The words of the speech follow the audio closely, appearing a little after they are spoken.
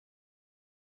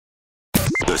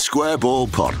The Square Ball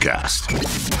Podcast.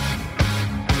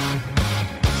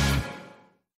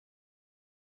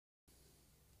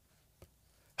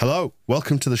 Hello,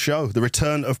 welcome to the show. The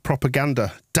return of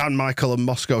propaganda. Dan, Michael, and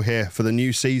Moscow here for the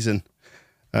new season.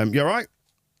 You all right?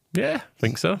 Yeah, I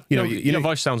think so. Your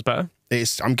voice sounds better.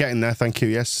 I'm getting there, thank you.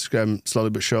 Yes, slowly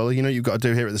but surely. You know, you've got to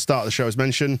do here at the start of the show, as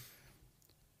mentioned.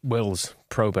 Wills,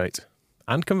 probate,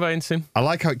 and conveyancing. I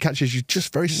like how it catches you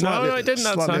just very slightly. No, I didn't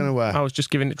that time. Unaware. I was just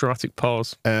giving it dramatic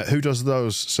pause. Who does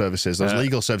those services? Those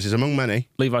legal services, among many?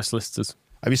 Levi Solicitors.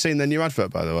 Have you seen their new advert,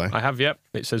 by the way? I have, yep.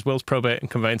 It says wills, probate and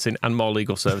conveyancing and more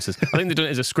legal services. I think they've done it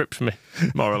as a script for me,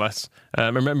 more or less.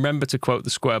 Remember to quote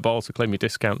the Square Ball to claim your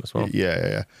discount as well.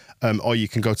 Yeah. Or you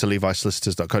can go to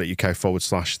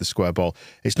levisolicitors.co.uk/the Square Ball.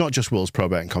 It's not just wills,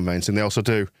 probate and conveyancing. They also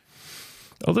do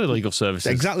other legal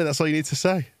services. Exactly, that's all you need to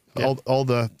say. Yeah. All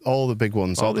the big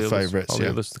ones, all the favourites. All the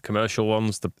others, the commercial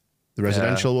ones, the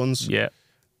residential ones. Yeah.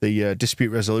 The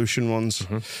dispute resolution ones.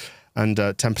 Mm-hmm. And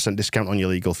 10% discount on your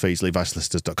legal fees.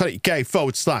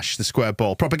 levisolicitors.co.uk/the Square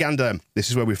Ball. Propaganda. This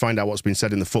is where we find out what's been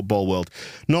said in the football world.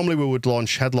 Normally we would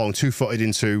launch headlong, two-footed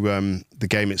into the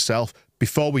game itself.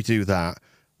 Before we do that,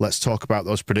 let's talk about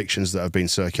those predictions that have been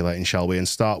circulating, shall we? And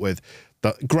start with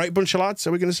the great bunch of lads,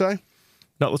 are we going to say?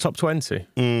 Not the top 20?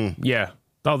 Yeah.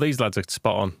 Oh, these lads are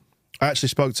spot on. I actually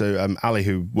spoke to Ali,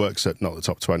 who works at Not the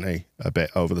Top 20 a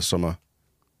bit over the summer.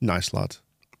 Nice lad.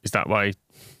 Is that why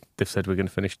they've said we're going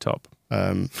to finish top?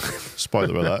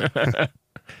 Spoiler alert.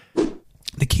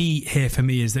 The key here for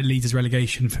me is that Leeds'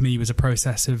 relegation for me was a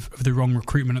process of the wrong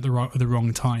recruitment at the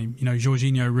wrong time. You know,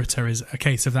 Jorginho Rutter is a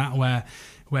case of that where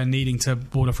needing to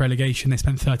ward off relegation, they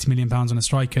spent £30 million on a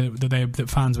striker that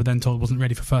fans were then told wasn't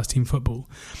ready for first team football.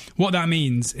 What that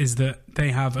means is that they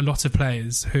have a lot of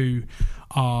players who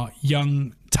are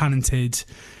young, talented,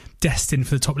 destined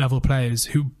for the top level players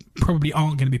who probably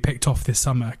aren't going to be picked off this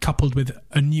summer, coupled with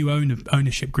a new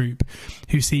ownership group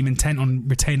who seem intent on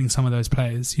retaining some of those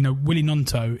players. You know, Willy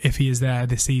Gnonto, if he is there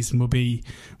this season, will be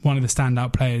one of the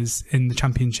standout players in the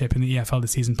Championship in the EFL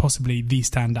this season, possibly the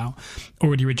standout.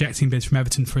 Already rejecting bids from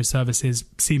Everton for his services,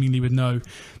 seemingly with no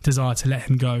desire to let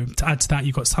him go. To add to that,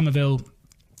 you've got Somerville,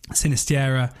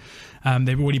 Sinisterra.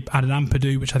 They've already added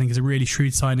Ampadu, which I think is a really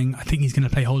shrewd signing. I think he's going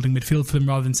to play holding midfield for them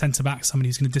rather than centre-back, somebody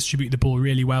who's going to distribute the ball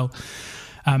really well.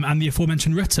 And the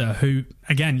aforementioned Rutter, who,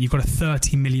 again, you've got a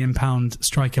 £30 million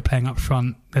striker playing up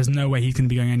front. There's no way he's going to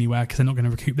be going anywhere because they're not going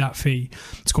to recoup that fee.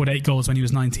 Scored 8 goals when he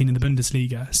was 19 in the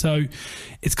Bundesliga. So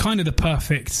it's kind of the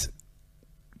perfect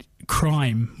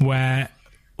crime where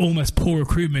almost poor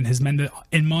recruitment has meant that,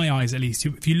 in my eyes at least,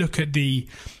 if you look at the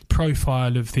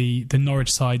profile of the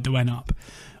Norwich side that went up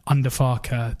under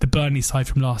Farker, the Burnley side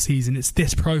from last season, it's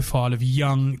this profile of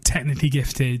young, technically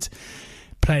gifted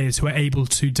players who are able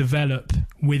to develop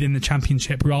within the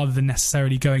Championship rather than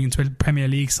necessarily going into a Premier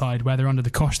League side where they're under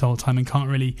the cosh the whole time and can't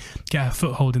really get a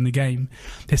foothold in the game.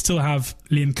 They still have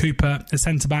Liam Cooper as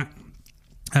centre-back,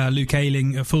 Luke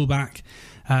Ayling at full-back.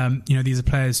 These are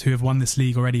players who have won this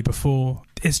league already before.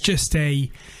 It's just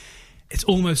it's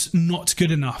almost not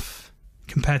good enough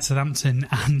compared to Southampton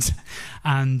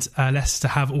and Leicester to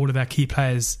have all of their key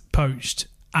players poached,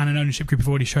 and an ownership group have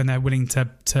already shown they're willing to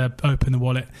open the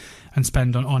wallet and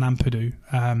spend on Ampadu.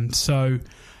 I'm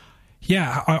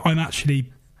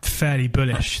actually fairly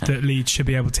bullish that Leeds should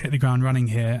be able to hit the ground running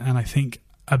here, and I think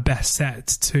a best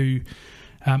set to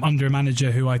under a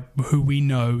manager who we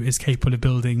know is capable of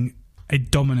building a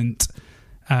dominant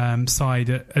side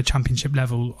at a Championship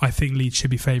level. I think Leeds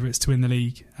should be favourites to win the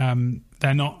league.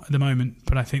 They're not at the moment,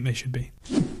 but I think they should be.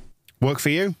 Work for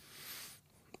you?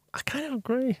 I kind of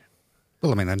agree.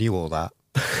 Well, I mean, I knew all that.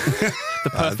 The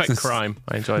perfect crime.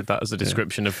 I enjoyed that as a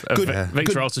description of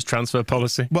Victor Orta's transfer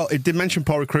policy. Well, it did mention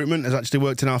poor recruitment has actually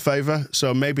worked in our favour,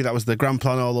 so maybe that was the grand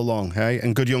plan all along, hey?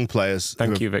 And good young players.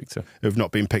 Thank you, Victor. Who've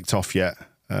not been picked off yet,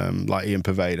 like Ian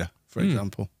Poveda, for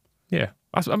example. Yeah.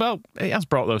 Well, it has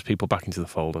brought those people back into the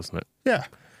fold, hasn't it? Yeah.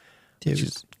 Which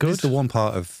is good. It's the one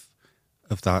part of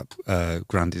that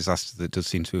grand disaster that does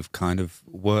seem to have kind of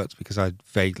worked, because I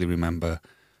vaguely remember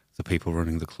the people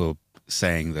running the club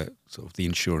saying that sort of the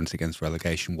insurance against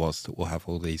relegation was that we'll have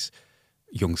all these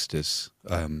youngsters.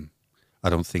 I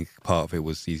don't think part of it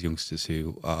was these youngsters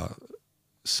who are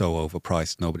so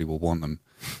overpriced nobody will want them.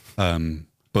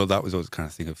 But that was always the kind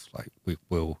of thing of like, we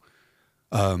will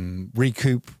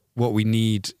recoup what we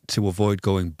need to avoid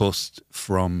going bust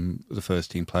from the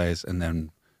first team players, and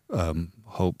then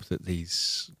hope that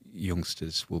these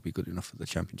youngsters will be good enough for the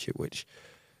Championship, which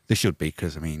they should be,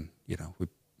 because, I mean, you know, we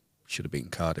should have beaten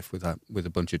Cardiff with a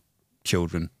bunch of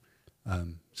children.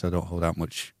 So I don't hold out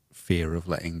much fear of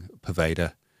letting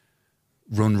Poveda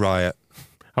run riot.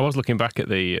 I was looking back at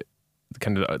the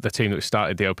kind of the team that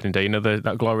started the opening day. You know,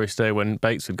 that glorious day when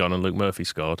Bates had gone and Luke Murphy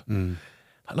scored.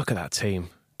 Like, look at that team.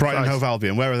 Brighton Hove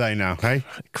Albion, where are they now? Hey,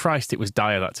 Christ, it was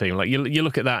dire, that team. Like, you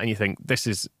look at that and you think this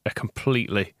is a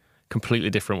completely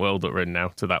different world that we're in now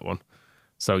to that one.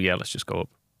 So yeah, let's just go up.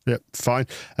 Yep, fine.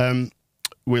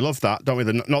 We love that, don't we?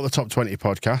 Not the Top 20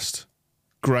 podcast.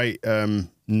 Great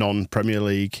non-Premier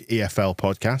League EFL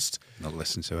podcast. Not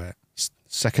listen to it.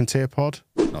 Second tier pod.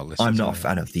 I'm not a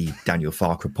fan of the Daniel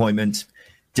Farke appointment.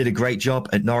 Did a great job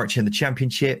at Norwich in the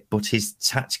Championship, but his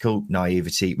tactical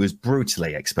naivety was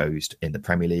brutally exposed in the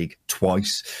Premier League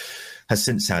twice. Has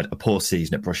since had a poor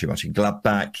season at Borussia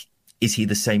Mönchengladbach. Is he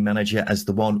the same manager as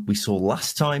the one we saw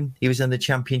last time he was in the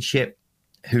Championship?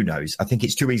 Who knows? I think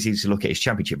it's too easy to look at his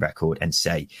Championship record and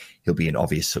say he'll be an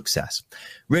obvious success.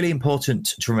 Really important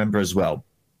to remember as well,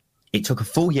 it took a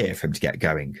full year for him to get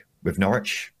going with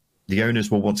Norwich. The owners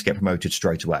will want to get promoted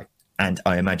straight away. And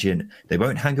I imagine they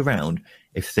won't hang around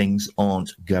if things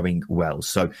aren't going well.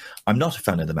 So I'm not a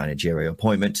fan of the managerial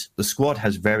appointment. The squad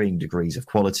has varying degrees of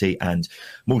quality and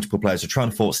multiple players are trying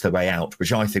to force their way out,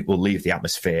 which I think will leave the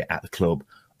atmosphere at the club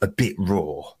a bit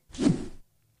raw.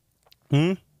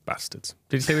 Bastards.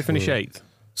 Did you say we finish 8th?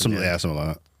 Something like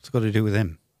that. It's got to do with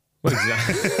him. Well,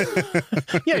 exactly.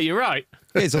 Yeah, you're right.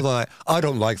 It's all like, I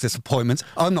don't like this appointment.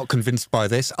 I'm not convinced by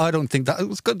this. I don't think that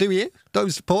it's got to do with you.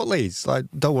 Don't support Leeds. Like,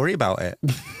 don't worry about it.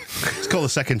 It's called the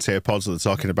second tier pods that they're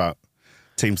talking about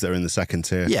teams that are in the second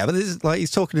tier. Yeah, but this is like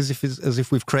he's talking as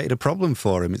if we've created a problem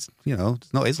for him. It's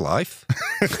it's not his life.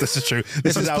 This is true.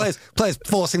 This is players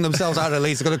forcing themselves out of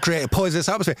Leeds. They're going to create a poisonous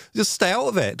atmosphere. Just stay out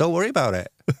of it. Don't worry about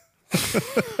it.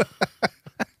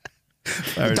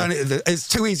 It's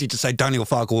too easy to say Daniel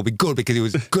Farke will be good because he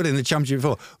was good in the Championship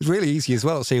before. It was really easy as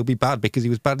well to say he'll be bad because he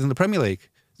was bad in the Premier League.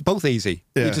 It's both easy.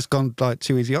 Yeah. You've just gone like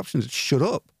two easy options. Shut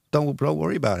up. Don't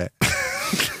worry about it.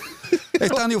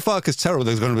 If Daniel Farke is terrible,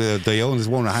 there's going to be the owners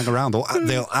won't hang around.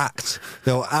 They'll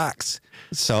act.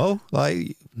 So, like,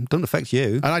 it doesn't affect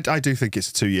you. And I do think it's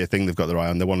a 2-year thing they've got their eye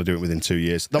on. They want to do it within 2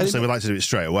 years. Obviously, we'd like to do it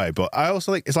straight away. But I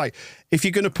also think it's like, if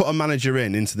you're going to put a manager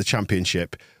into the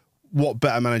Championship, what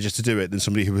better manager to do it than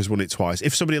somebody who has won it twice?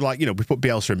 If somebody like, we put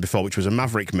Bielsa in before, which was a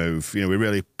maverick move. We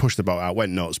really pushed the boat out,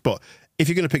 went nuts. But if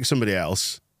you're going to pick somebody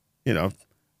else,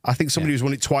 I think somebody who's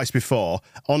won it twice before,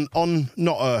 on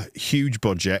not a huge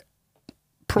budget,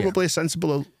 probably a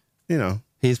sensible,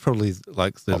 He's probably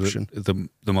like option. the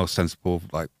most sensible,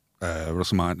 like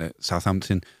Russell Martin at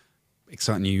Southampton.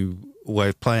 Exciting new way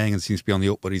of playing and seems to be on the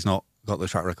up, but he's not got the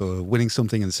track record of winning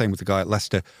something. And the same with the guy at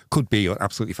Leicester. Could be an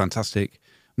absolutely fantastic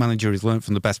manager. He's learned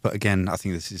from the best, but again, I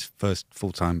think this is his first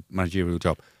full-time managerial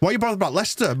job. Why are you bothered about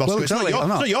Leicester, Bosco? Well, it's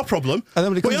not your problem. And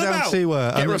then when it comes down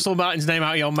to get Russell Martin's name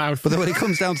out of your mouth. But then when it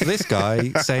comes down to this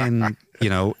guy saying,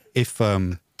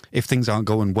 if things aren't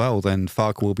going well, then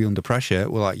Farke will be under pressure.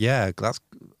 We're like, yeah, that's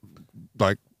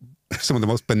like some of the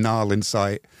most banal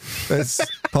insight that's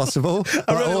possible.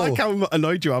 I really like how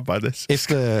annoyed you are by this. If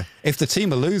the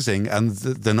team are losing and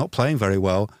they're not playing very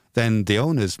well, then the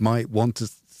owners might want to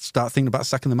start thinking about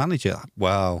sacking the manager.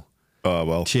 Wow. Oh,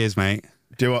 well. Cheers, mate.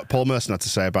 Do you know what Paul Merson had to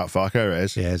say about Farke? Here it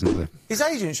is. Yeah, isn't it? His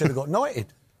agent should have got knighted.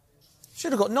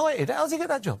 Should have got knighted. How does he get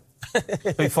that job?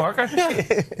 Hey, Farke?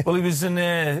 Yeah. Well, he was in...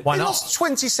 Why not? Lost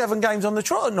 27 games on the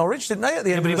trot at Norwich, didn't they, at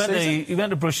the end of the season? He went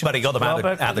to Borussia. But he got them out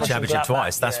of the Championship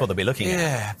twice. That's what they'll be looking at.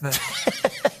 Yeah,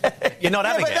 but... You're not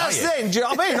having it, that's are you? then, do you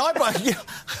know what I mean?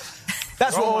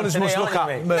 That's what owners must look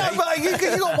at. No, but you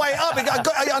got to wait up.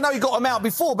 I know he got him out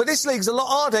before, but this league's a lot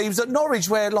harder. He was at Norwich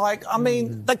where,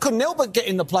 they couldn't help but get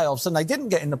in the playoffs, and they didn't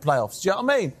get in the playoffs. Do you know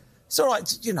what I mean? It's all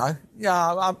right,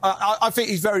 Yeah, I think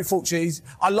he's very fortunate.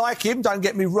 I like him, don't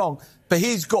get me wrong, but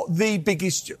he's got the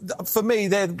biggest... For me,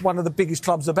 they're one of the biggest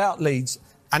clubs about Leeds,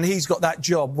 and he's got that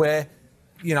job where...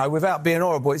 without being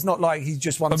horrible, it's not like he's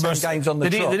just won 10 games on the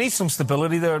trot. They need some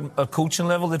stability there at coaching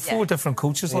level. They had 4 different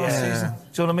coaches last season.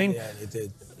 Do you know what I mean? Yeah, they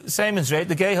did. Simon's right.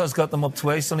 The guy has got them up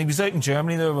twice, and he was out in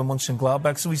Germany there with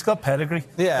Mönchengladbach, so he's got pedigree.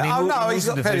 Yeah, he's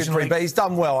got pedigree, but he's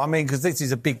done well. I mean, because this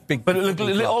is a big... But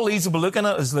all Leeds will be looking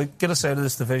at is, get us out of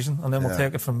this division, and then we'll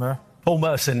take it from there. Paul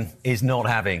Merson is not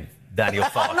having Daniel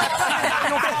Farke. I'm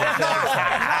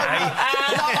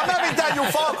having Daniel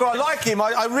Farke. I like him.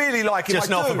 I really like him.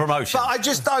 Just not for promotion. But I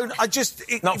just don't...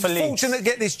 Not for Leeds. Fortunate to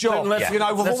get this job.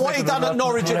 What he done at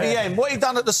Norwich at the end, what he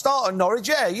done at the start of Norwich,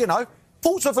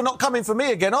 Portsmouth are not coming for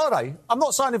me again, are they? I'm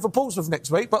not signing for Portsmouth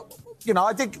next week, but,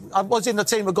 I was in the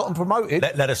team that got them promoted.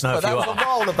 Let us know if you are.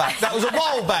 That was a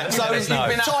while back. So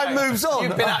time moves on.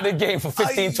 You've been out of the game for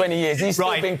 15, 20 years. He's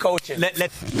still been coaching.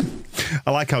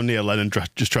 I like how Neil Lennon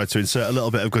just tried to insert a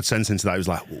little bit of good sense into that. He was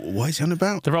like, what is he on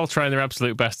about? They're all trying their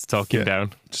absolute best to talk him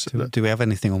down. Do we have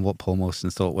anything on what Paul Morrison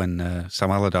thought when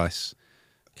Sam Allardyce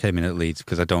came in at Leeds?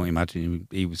 Because I don't imagine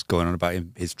he was going on about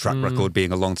his track record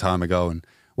being a long time ago and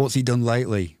what's he done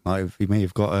lately? Like, he may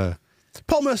have got a...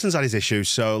 Paul Merson's had his issues,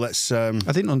 so let's... I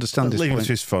didn't understand leave him to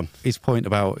his fun. His point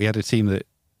about he had a team that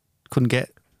couldn't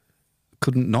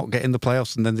not get in the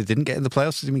playoffs, and then they didn't get in the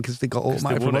playoffs. Does he mean because they got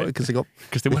automatically promoted?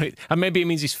 Because they won it. And maybe it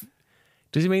means he's...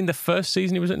 Does he mean the first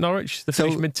season he was at Norwich, the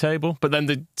finished mid-table? But then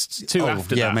the two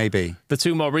after that... Yeah, maybe. The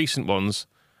two more recent ones,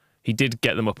 he did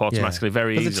get them up automatically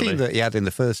very easily. But the team that he had in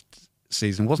the first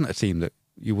season wasn't a team that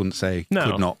you wouldn't say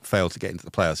could not fail to get into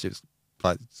the playoffs. It was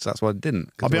like, that's why it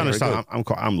didn't. I'll be honest,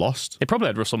 I'm lost. It probably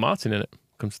had Russell Martin in it,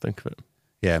 comes to think of it.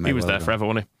 Yeah, he was there forever,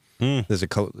 wasn't he? There's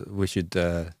we should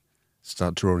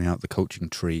start drawing out the coaching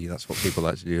tree. That's what people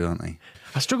like to do, don't they?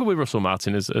 I struggle with Russell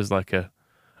Martin as like a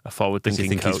forward-thinking coach.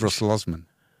 Does he think he's Russell Osman?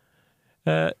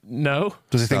 No.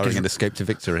 Does he think he's an escape to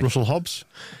victory? Russell Hobbs?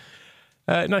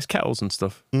 Nice kettles and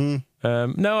stuff. No,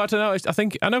 I don't know.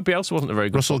 I know Bielsa wasn't a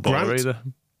very good Russell footballer Grant? either.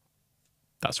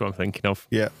 That's what I'm thinking of.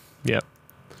 Yeah. Yeah.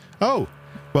 Oh,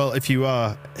 well, if you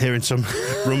are hearing some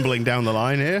rumbling down the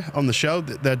line here on the show,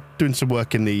 they're doing some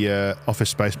work in the office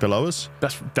space below us.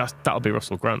 That'll be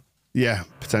Russell Grant. Yeah,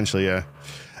 potentially, yeah.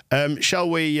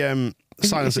 Shall we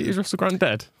silence it? Is Russell Grant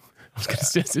dead? I was going to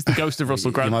say, it's the ghost of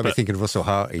Russell Grant. You might be thinking of Russell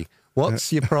Harty.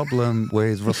 What's your problem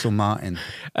with Russell Martin?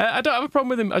 I don't have a problem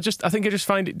with him. I think I just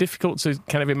find it difficult to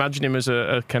kind of imagine him as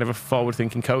a kind of a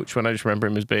forward-thinking coach when I just remember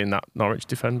him as being that Norwich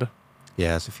defender. Yeah,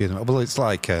 there's a few of them. Well, it's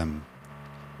like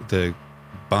the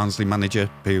Barnsley manager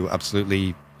who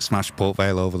absolutely smashed Port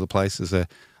Vale over the place. There's a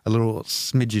little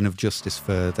smidgen of justice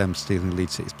for them stealing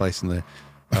Leeds City's place in the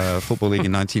Football League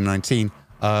in 1919.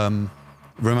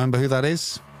 Remember who that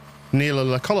is?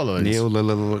 Neil Collins.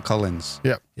 Neil Collins.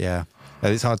 Yep. Yeah.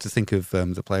 It's hard to think of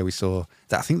the player we saw.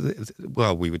 I think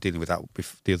we were dealing with that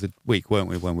the other week, weren't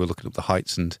we, when we were looking up the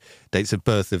heights and dates of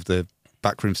birth of the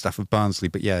backroom staff of Barnsley.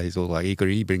 But yeah, he's all like,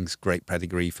 he brings great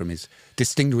pedigree from his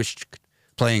distinguished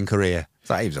playing career.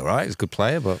 So he was all right. He's a good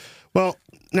player, but... Well,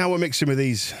 now we're mixing with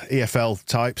these EFL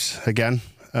types again.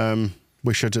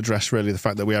 We should address really the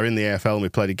fact that we are in the EFL and we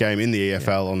played a game in the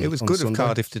EFL on It was good Sunday. of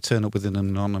Cardiff to turn up with an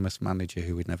anonymous manager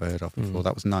who we'd never heard of before.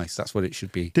 That was nice. That's what it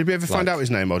should be. Did we ever find out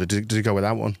his name, or did he go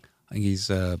without one? I think he's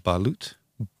Barlut,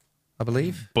 I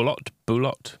believe. Bulo.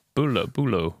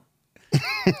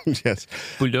 Yes.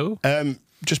 Bulo.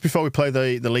 Just before we play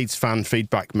the Leeds fan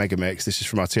feedback mega mix, this is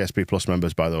from our TSB Plus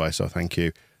members, by the way, so thank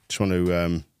you. Just want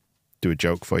to do a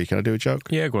joke for you. Can I do a joke?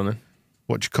 Yeah, go on then.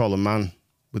 What do you call a man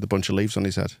with a bunch of leaves on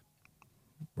his head?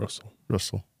 Russell.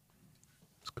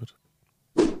 That's good.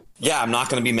 Yeah, I'm not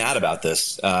going to be mad about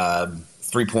this.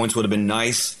 3 points would have been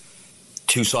nice.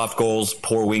 2 soft goals,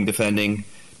 poor wing defending.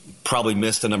 Probably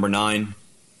missed a number 9.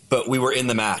 But we were in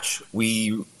the match.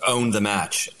 We owned the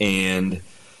match. And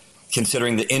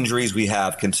considering the injuries we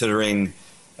have, considering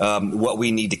what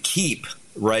we need to keep,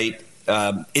 right,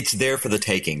 it's there for the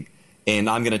taking. And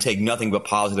I'm going to take nothing but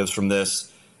positives from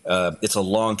this. It's a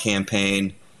long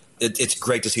campaign. It's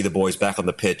great to see the boys back on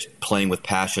the pitch playing with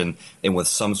passion and with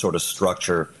some sort of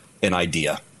structure and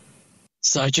idea.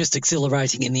 So just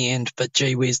exhilarating in the end, but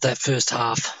gee whiz, that first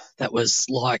half, that was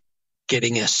like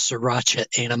getting a sriracha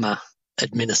enema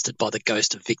administered by the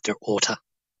ghost of Victor Orta.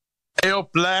 Hey up,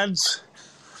 lads.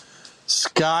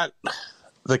 Scott,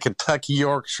 the Kentucky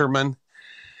Yorkshireman,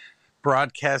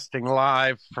 broadcasting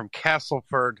live from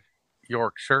Castleford,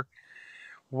 Yorkshire.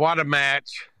 What a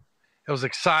match. It was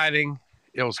exciting.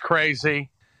 It was crazy.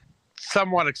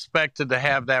 Somewhat expected to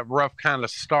have that rough kind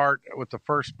of start with the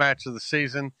first match of the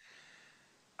season.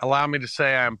 Allow me to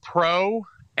say I'm pro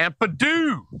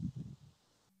Ampadu.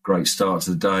 Great start to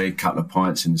the day. Couple of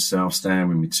pints in the South Stand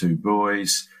with my 2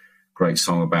 boys. Great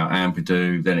song about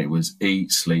Ampadu. Then it was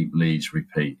eat, sleep, Leeds,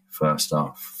 repeat. First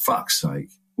half. Fuck's sake.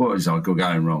 What is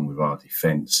going wrong with our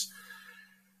defence?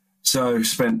 So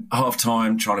spent half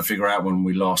time trying to figure out when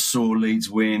we last saw Leeds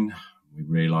win. We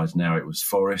realised now it was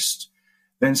Forest.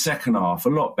 Then second half, a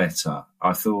lot better.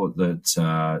 I thought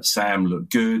that Sam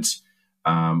looked good.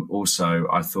 Also,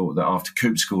 I thought that after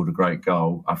Coop scored a great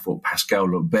goal, I thought Pascal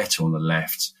looked better on the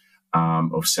left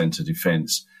of centre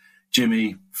defence.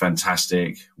 Jimmy,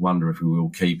 fantastic. Wonder if we will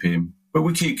keep him. But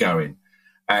we keep going.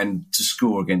 And to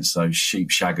score against those sheep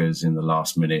shaggers in the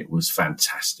last minute was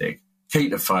fantastic.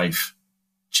 Keep the faith.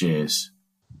 Cheers.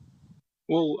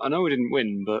 Well, I know we didn't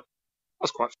win, but that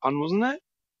was quite fun, wasn't it?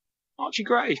 Archie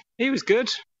Gray, he was good.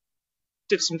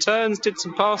 Did some turns, did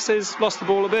some passes, lost the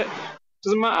ball a bit.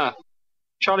 Doesn't matter.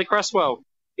 Charlie Cresswell,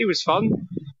 he was fun.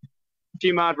 A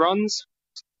few mad runs.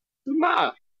 Doesn't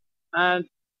matter. And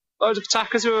loads of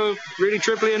attackers who are really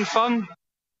dribbly and fun.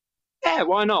 Yeah,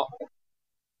 why not?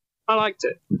 I liked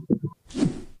it.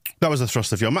 That was the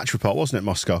thrust of your match report, wasn't it,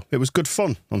 Moscow? It was good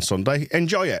fun on Sunday.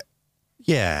 Enjoy it.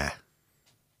 Yeah.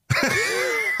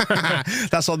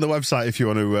 That's on the website if you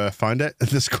want to find it,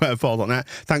 thesquareball.net.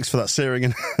 Thanks for that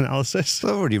searing analysis.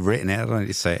 I've already written it. I don't need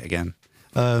to say it again.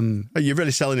 You're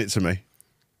really selling it to me.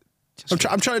 I'm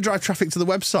trying to drive traffic to the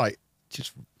website.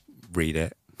 Just read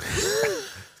it.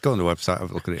 Go on the website, have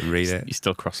a look at it and read it. You're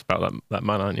still cross about that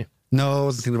man, aren't you? No, I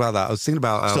wasn't thinking about that. I was thinking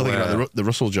about... Still thinking about the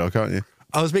Russell joke, aren't you?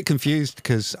 I was a bit confused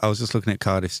because I was just looking at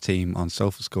Cardiff's team on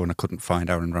SofaScore and I couldn't find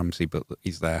Aaron Ramsey, but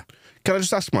he's there. Can I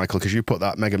just ask, Michael, because you put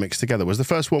that mega mix together, was the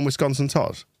first one Wisconsin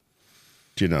Todd?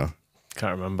 Do you know?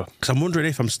 Can't remember. Because I'm wondering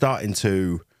if I'm starting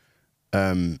to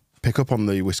pick up on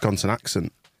the Wisconsin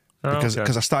accent.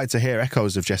 Because I started to hear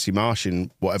echoes of Jesse Marsh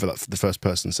in whatever the first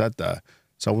person said there.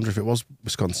 So I wonder if it was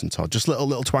Wisconsin Todd. Just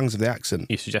little twangs of the accent.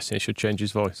 You're suggesting he should change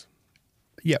his voice?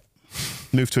 Yep.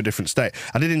 Move to a different state.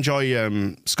 I did enjoy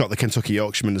Scott the Kentucky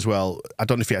Yorkshireman as well. I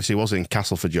don't know if he actually was in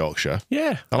Castleford, Yorkshire.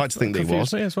 Yeah. I like to think that he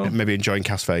was. Me as well. Maybe enjoying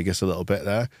Cas Vegas a little bit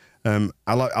there.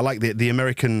 I like the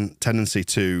American tendency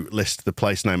to list the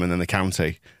place name and then the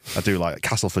county. I do like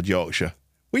Castleford, Yorkshire.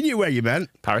 We knew where you meant.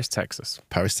 Paris, Texas.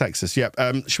 Paris, Texas, yep.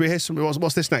 Should we hear some...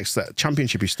 What's this next?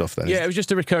 Championship-y stuff then? Yeah, it was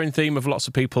just a recurring theme of lots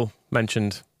of people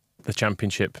mentioned the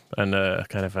championship and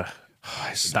kind of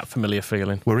that familiar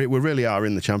feeling. We really are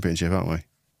in the championship, aren't we?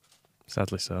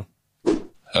 Sadly so.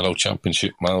 Hello,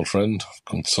 Championship, my old friend. I've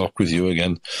come to talk with you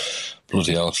again.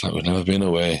 Bloody hell, it's like we've never been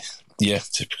away. Yeah,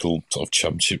 typical sort of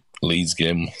Championship Leeds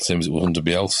game, same as it was under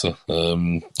Bielsa.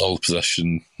 All the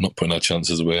possession, not putting our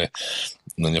chances away,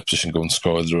 and then the opposition go and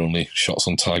score their only shots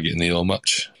on target in the whole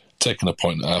match. Taking a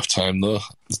point at half-time, though,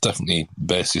 there's definitely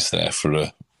basis there for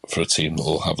a team that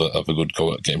will have a good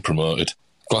go at getting promoted.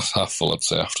 Glass half full, I'd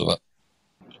say, after that.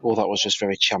 Well, that was just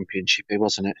very championshipy,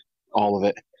 wasn't it? All of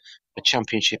it. A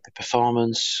championshipy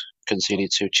performance,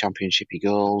 conceded 2 championshipy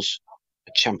goals,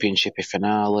 a championshipy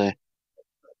finale,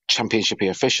 championshipy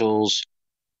officials.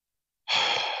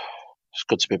 It's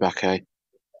good to be back, eh?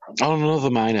 On another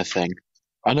minor thing,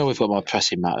 I know we've got more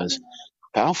pressing matters,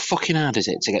 but how fucking hard is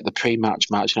it to get the pre-match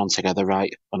marching on together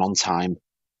right and on time?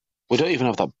 We don't even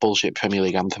have that bullshit Premier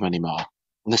League anthem anymore,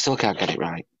 and they still can't get it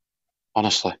right.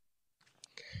 Honestly.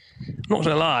 I'm not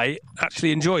going to lie,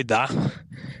 actually enjoyed that.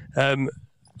 I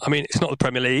mean, it's not the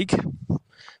Premier League,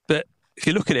 but if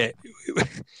you look at it,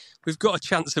 we've got a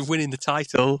chance of winning the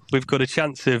title. We've got a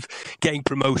chance of getting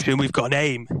promotion. We've got an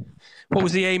aim. What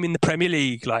was the aim in the Premier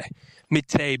League? Like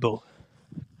mid-table,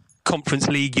 Conference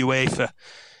League, UEFA.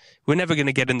 We're never going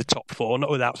to get in the top 4, not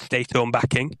without state-owned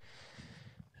backing.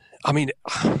 I mean,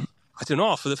 I don't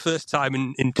know. For the first time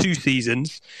in 2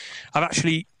 seasons, I've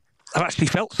actually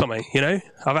felt something, you know.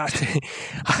 I've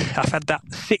had that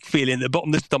sick feeling at the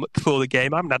bottom of the stomach before the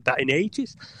game. I haven't had that in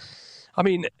ages. I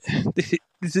mean,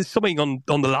 this is something on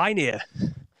the line here.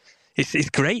 It's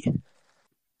great.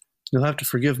 You'll have to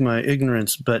forgive my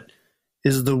ignorance, but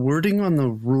is the wording on the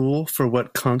rule for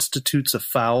what constitutes a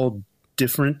foul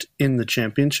different in the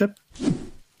championship?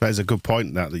 That is a good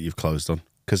point that you've closed on,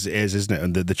 because it is, isn't it?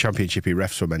 And the championship-y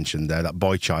refs were mentioned there. That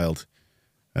boy child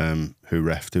who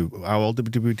refed. How old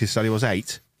did we decide he was?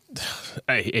 8?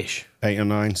 8-ish. 8 or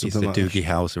 9, something like that. He's the Doogie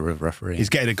Howser of refereeing. He's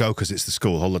getting a go because it's the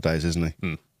school holidays, isn't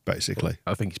he? Basically.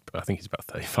 I think he's about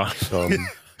 35. So,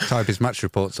 type his match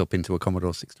reports up into a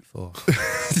Commodore 64.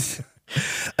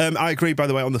 I agree, by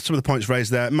the way, on some of the points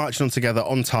raised there. Marching on together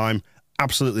on time.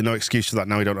 Absolutely no excuse for that.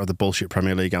 Now we don't have the bullshit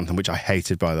Premier League anthem, which I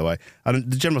hated, by the way. And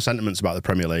the general sentiments about the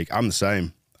Premier League, I'm the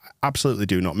same. I absolutely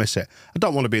do not miss it. I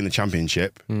don't want to be in the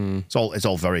Championship. It's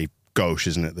all very gauche,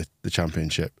 isn't it? The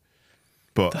Championship.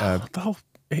 But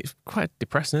it's quite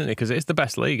depressing, isn't it? Because it's the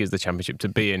best league, is the Championship, to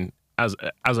be in as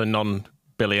a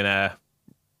non-billionaire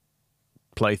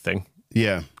plaything.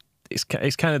 Yeah. It's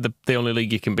kind of the only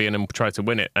league you can be in and try to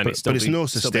win it, and it's no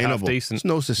sustainable. It's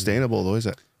no sustainable, though, is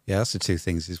it? Yeah, that's the 2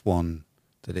 things. Is one,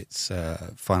 that it's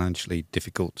financially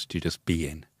difficult to just be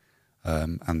in,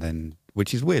 and then,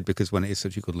 which is weird because when it is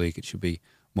such a good league, it should be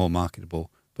more marketable.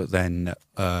 But then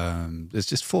there's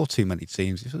just 4 too many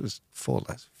teams. If it was 4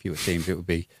 fewer teams, it would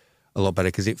be a lot better,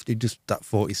 because it just that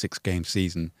 46 game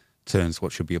season turns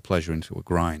what should be a pleasure into a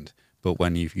grind. But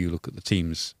when you look at the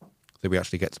teams that we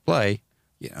actually get to play,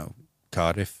 you know,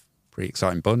 Cardiff, pretty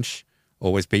exciting bunch,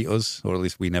 always beat us, or at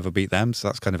least we never beat them, so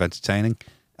that's kind of entertaining.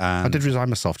 I did resign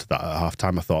myself to that at half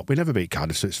time. I thought, we never beat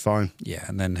Cardiff, so it's fine. Yeah,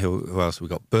 and then who else? We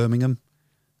got Birmingham,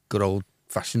 good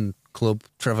old-fashioned club,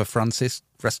 Trevor Francis,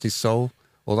 rest his soul,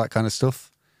 all that kind of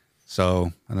stuff.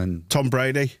 So, and then... Tom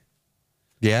Brady.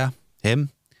 Yeah,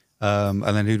 him. And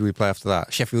then who do we play after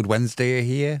that? Sheffield Wednesday are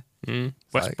here.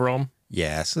 West Brom.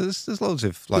 Yeah, so there's loads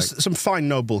of like there's some fine,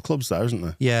 noble clubs there, isn't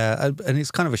there? Yeah, and it's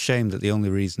kind of a shame that the only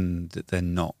reason that they're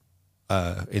not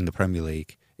in the Premier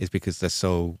League is because they're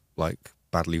so like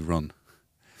badly run.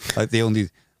 Like the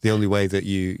only way that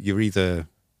you're either,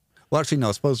 well, actually no,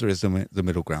 I suppose there is the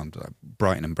middle ground. Like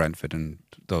Brighton and Brentford and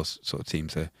those sort of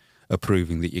teams are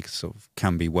proving that you sort of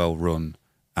can be well run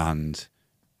and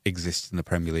exist in the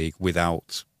Premier League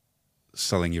without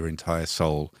selling your entire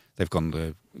soul. They've gone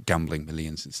to gambling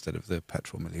millions instead of the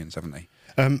petrol millions, haven't they?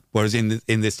 Whereas in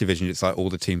this division, it's like all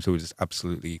the teams who are just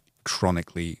absolutely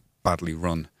chronically badly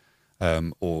run,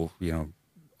 or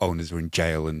owners are in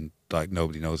jail and like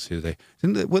nobody knows who they.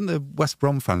 When the West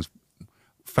Brom fans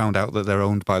found out that they're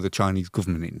owned by the Chinese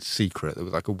government in secret, there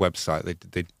was like a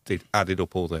website they added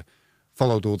up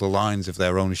followed all the lines of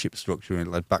their ownership structure and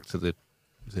it led back to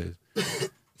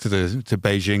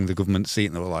Beijing, the government seat,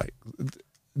 and they were like,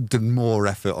 did more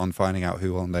effort on finding out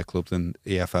who owned their club than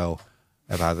EFL.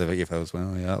 About the EFL's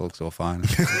well, yeah, that looks all fine.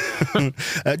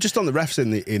 Just on the refs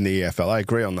in the EFL, I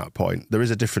agree on that point. There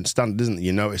is a different standard, isn't there?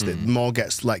 You notice that more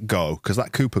gets let go because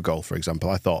that Cooper goal, for example,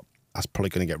 I thought that's probably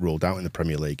going to get ruled out in the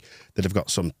Premier League. That have got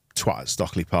some twat at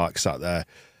Stockley Park sat there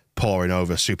pouring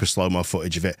over super slow-mo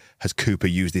footage of it. Has Cooper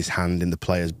used his hand in the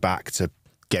player's back to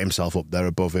get himself up there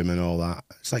above him and all that?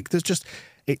 It's like there's just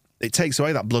it takes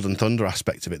away that blood and thunder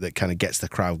aspect of it that kind of gets the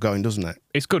crowd going, doesn't it?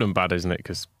 It's good and bad, isn't it?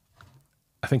 Because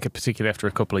I think particularly after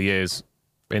a couple of years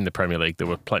in the Premier League, there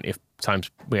were plenty of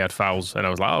times we had fouls and I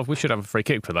was like, oh, we should have a free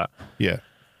kick for that. Yeah.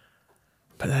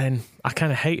 But then I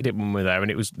kind of hated it when we were there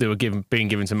and they were being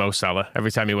given to Mo Salah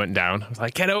every time he went down. I was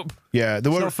like, get up. Yeah,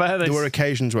 there were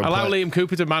occasions where allow Liam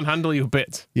Cooper to manhandle you a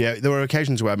bit. Yeah, there were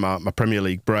occasions where my Premier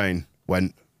League brain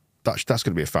went, that's going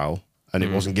to be a foul. And it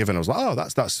wasn't given. I was like, oh,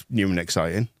 that's new and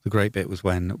exciting. The great bit was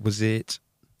when, was it,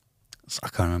 I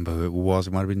can't remember who it was.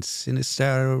 It might have been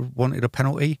Sinister wanted a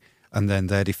penalty, and then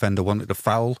their defender wanted a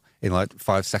foul in like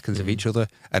 5 seconds of each other,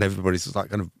 and everybody's just like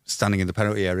kind of standing in the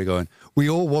penalty area going, we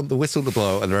all want the whistle to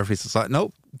blow, and the referee's just like,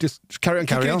 nope, just carry on.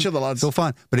 Each other, lads. It's all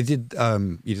fine. But it did,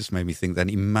 you just made me think then,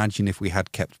 imagine if we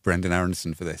had kept Brendan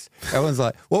Aronson for this. Everyone's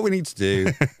like, what we need to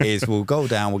do is we'll go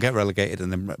down, we'll get relegated,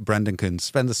 and then Brendan can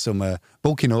spend the summer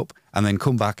bulking up and then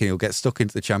come back and he'll get stuck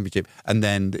into the Championship. And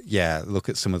then, look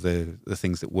at some of the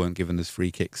things that weren't given as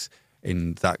free kicks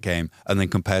in that game and then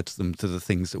compared them to the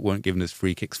things that weren't given as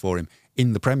free kicks for him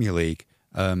in the Premier League.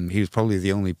 He was probably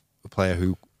the only player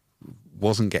who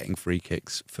wasn't getting free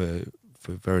kicks for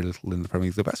very little in the Premier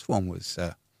League. The best one was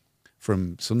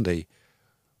from Sunday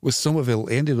was Somerville.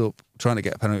 He ended up trying to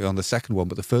get a penalty on the second one,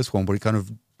 but the first one where he kind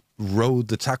of rode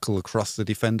the tackle across the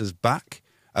defender's back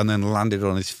and then landed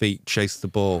on his feet, chased the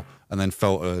ball, and then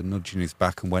felt a nudge in his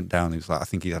back and went down. He was like, I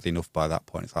think he had enough by that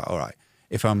point. It's like, all right,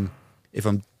 if I'm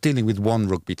dealing with one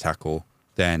rugby tackle,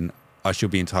 then I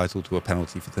should be entitled to a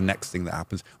penalty for the next thing that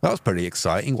happens. Well, that was pretty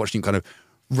exciting, watching kind of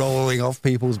rolling off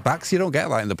people's backs. You don't get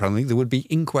that in the Premier League. There would be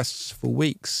inquests for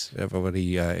weeks,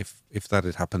 everybody, if that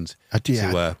had happened. You're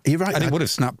right. And it would have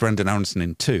snapped Brendan Aronson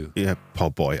in two. Yeah,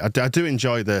 poor boy. I do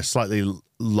enjoy the slightly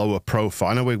lower profile.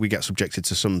 I know we get subjected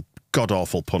to some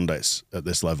god-awful pundits at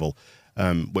this level,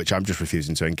 which I'm just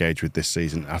refusing to engage with this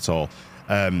season at all.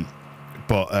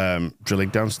 But drilling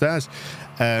downstairs,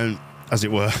 as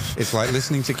it were. It's like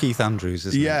listening to Keith Andrews,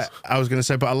 isn't it? Yeah, I was going to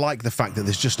say, but I like the fact that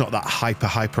there's just not that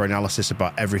hyper analysis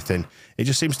about everything. It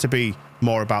just seems to be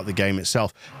more about the game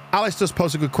itself. Alice does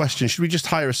pose a good question. Should we just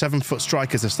hire a 7-foot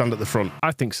striker to stand at the front?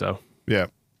 I think so. Yeah.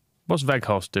 What's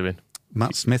Weghorst doing?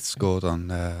 Matt Smith scored on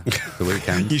the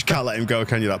weekend. You just can't let him go,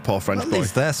 can you, that poor French boy?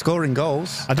 He's there scoring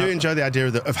goals. I do enjoy the idea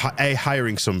of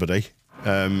hiring somebody,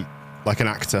 like an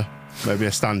actor, maybe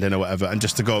a stand-in or whatever, and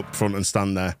just to go up front and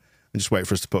stand there and just wait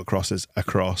for us to put crosses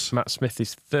across. Matt Smith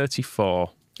is 34.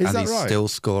 Is that he's right? Still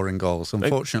scoring goals,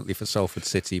 unfortunately for Salford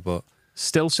City, but...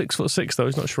 Still 6'6", though.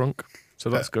 He's not shrunk, so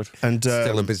that's good. And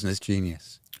still a business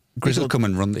genius. Grizzle come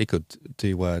and run. He could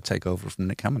do take over from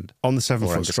Nick Hammond on the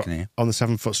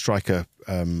 7-foot striker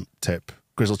tip.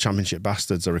 Grizzle Championship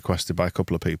bastards are requested by a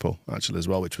couple of people actually as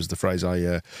well, which was the phrase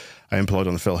I employed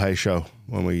on the Phil Hay show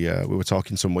when we were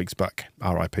talking some weeks back.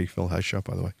 R.I.P. Phil Hay show,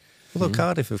 by the way. Although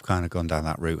Cardiff have kind of gone down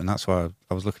that route, and that's why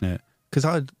I was looking at, because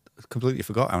I completely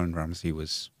forgot Aaron Ramsey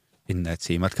was in their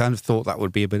team. I'd kind of thought that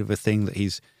would be a bit of a thing, that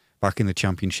he's back in the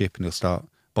Championship and he'll start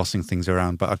bossing things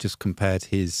around. But I've just compared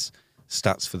his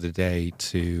stats for the day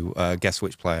to guess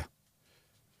which player?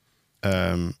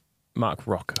 Mark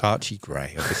Rocker. Archie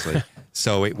Gray, obviously.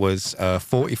 So it was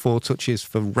 44 touches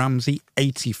for Ramsey,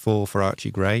 84 for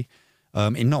Archie Gray.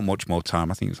 In not much more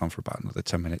time. I think it was on for about another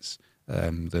 10 minutes.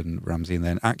 than Ramsey. And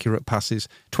then accurate passes,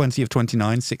 20 of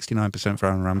 29, 69% for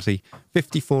Aaron Ramsey.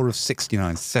 54 of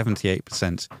 69,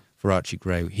 78% for Archie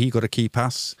Gray. He got a key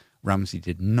pass. Ramsey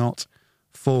did not.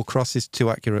 4 crosses, 2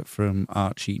 accurate from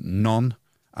Archie, none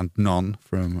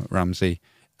from Ramsey.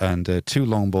 And 2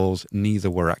 long balls, neither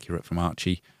were accurate from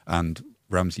Archie. And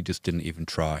Ramsey just didn't even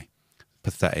try.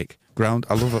 Pathetic.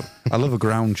 I love a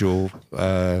ground duel.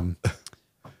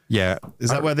 Yeah.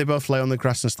 Is that where they both lay on the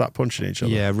grass and start punching each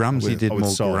other? Yeah, Ramsey did more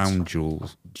swords? ground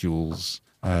duels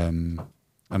and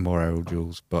more aerial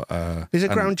duels. But is a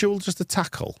ground duel just a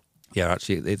tackle? Yeah,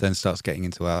 actually, it then starts getting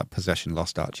into possession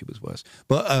lost. Archie was worse.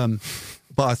 But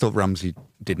I thought Ramsey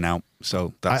did now.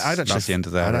 So that's the end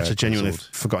of that. I'd actually genuinely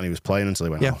forgotten he was playing until he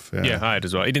went off. Yeah, I had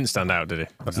as well. He didn't stand out, did he?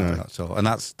 No, that's all. And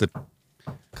that's the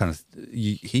kind of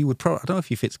he would probably. I don't know if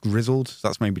he fits grizzled.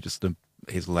 That's maybe just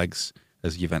his legs,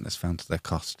 as Juventus found to their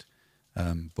cost.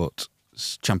 But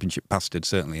Championship bastard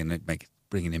certainly, and it'd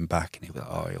bringing him back, and he'll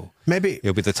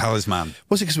be the talisman.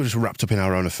 Was it because we're just wrapped up in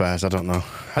our own affairs? I don't know.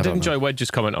 I did enjoy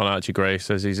Wedge's comment on Archie Gray.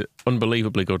 Says he's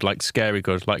unbelievably good, like scary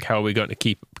good. Like, how are we going to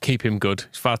keep him good?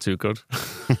 He's far too good.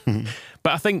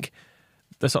 But I think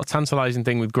the sort of tantalising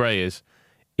thing with Gray is,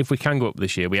 if we can go up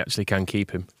this year, we actually can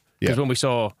keep him. Because when we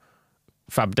saw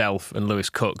Fab Delph and Lewis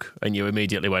Cook, and you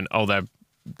immediately went, oh,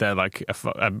 they're like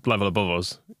a level above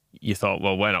us. You thought,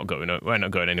 well, we're not going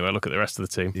anywhere. Look at the rest of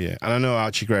the team. Yeah, and I know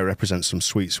Archie Gray represents some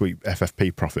sweet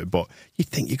FFP profit, but you'd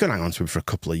think you're going to hang on to him for a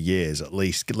couple of years at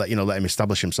least. Let him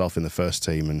establish himself in the first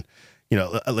team, and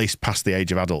at least past the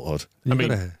age of adulthood. I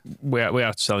mean, we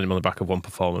are selling him on the back of one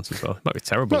performance as well. It might be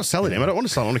terrible. I'm not selling him. I don't want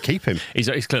to sell him. I want to keep him.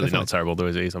 He's clearly not terrible, though,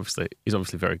 is he? He's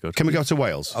obviously very good. Can we go to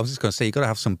Wales? I was just going to say, you've got to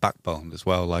have some backbone as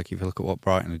well. Like, if you look at what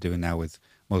Brighton are doing now with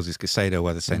Moses Caicedo,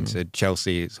 where they're saying to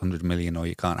Chelsea, it's 100 million or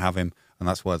you can't have him. And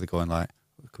that's why they're going like,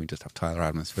 can we just have Tyler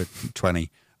Adams for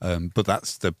 20? But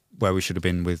that's where we should have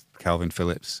been with Calvin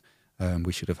Phillips.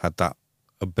 We should have had that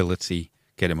ability,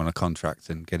 get him on a contract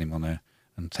and get him on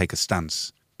and take a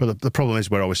stance. But the problem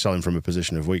is we're always selling from a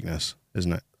position of weakness,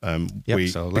 isn't it?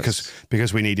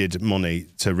 Because we needed money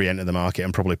to re-enter the market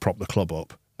and probably prop the club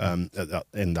up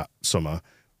in that summer.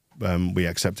 We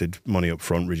accepted money up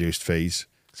front, reduced fees.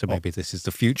 So maybe this is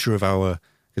the future of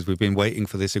because we've been waiting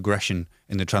for this aggression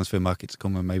in the transfer market to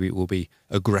come, and maybe it will be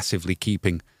aggressively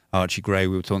keeping Archie Gray.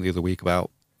 We were talking the other week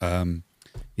about,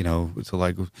 it's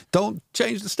like, don't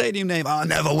change the stadium name. I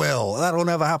never will. That'll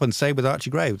never happen. Same with Archie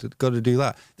Gray. We've got to do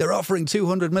that. They're offering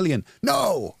 200 million.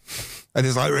 No! And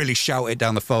it's like really shout it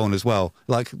down the phone as well.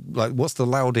 Like what's the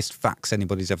loudest fax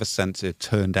anybody's ever sent to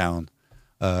turn down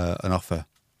an offer?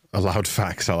 A loud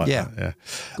fax, I like that. Yeah.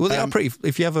 Well, they are pretty.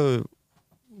 If you ever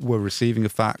were receiving a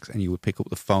fax and you would pick up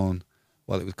the phone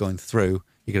while it was going through,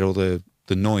 you get all the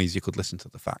noise, you could listen to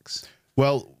the fax.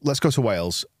 Well, let's go to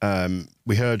Wales.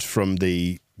 We heard from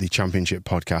the Championship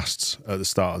podcasts at the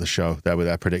start of the show there with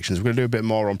their predictions. We're going to do a bit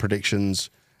more on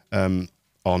predictions on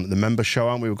the members show,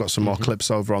 aren't we? We've got some more clips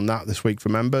over on that this week for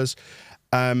members.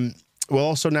 We'll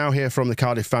also now hear from the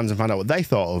Cardiff fans and find out what they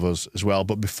thought of us as well.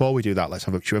 But before we do that,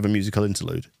 should we have a musical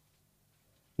interlude?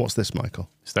 What's this, Michael?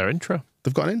 It's their intro.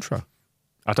 They've got an intro.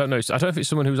 I don't know if it's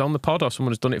someone who's on the pod or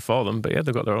someone who's done it for them, but yeah,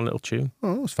 they've got their own little tune.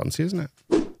 Oh, that's fancy, isn't it?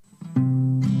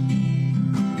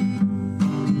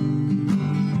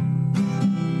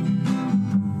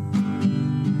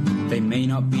 They may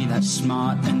not be that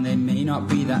smart and they may not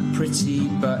be that pretty,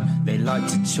 but they like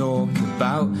to talk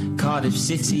about Cardiff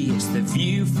City. It's the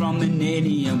view from the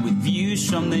ninny, and with views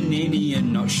from the ninny,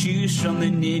 and not shoes from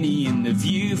the ninny, and the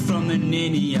view from the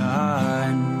ninny.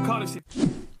 Cardiff City.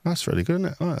 That's really good, isn't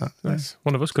it? I like that. Nice.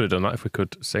 One of us could have done that if we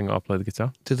could sing or play the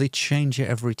guitar. Do they change it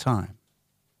every time?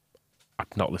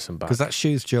 I've not listened back. Because that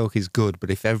shoes joke is good,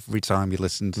 but if every time you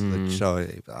listen to the show,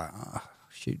 you'd be like,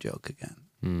 shoe joke again.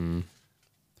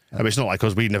 I mean, it's not like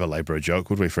us. We'd never labour a joke,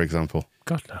 would we, for example?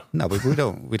 God, no. No, but we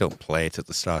don't play it at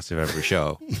the start of every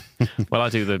show. Well, I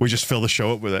do We just fill the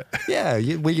show up with it. Yeah,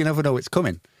 you never know it's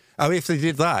coming. I mean, if they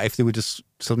did that, if they were just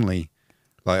suddenly,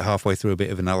 like halfway through a bit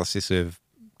of analysis of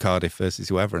Cardiff versus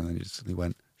whoever, and then you just suddenly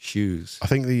went, shoes. I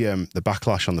think the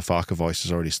backlash on the Farker voice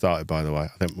has already started, by the way.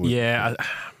 I think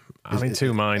I'm in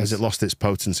two minds. Has it lost its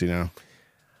potency now?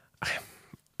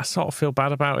 I sort of feel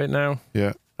bad about it now.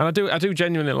 Yeah. And I do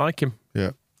genuinely like him.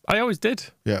 Yeah. I always did.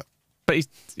 Yeah. But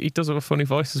he does have a funny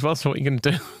voice as well, so what are you going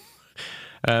to do?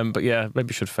 But yeah,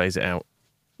 maybe should phase it out.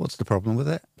 What's the problem with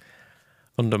it?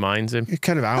 Undermines him. It's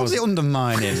kind of How's it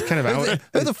undermining? It's kind of out.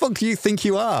 Who the fuck do you think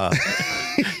you are?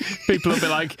 People will be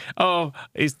like, oh,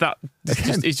 he's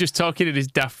just talking in his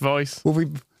daft voice. We'll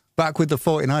be back with the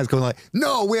 49ers going like,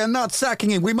 no, we are not sacking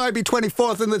him. We might be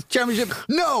 24th in the championship.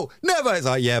 No, never. It's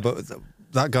like, yeah, but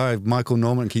that guy, Michael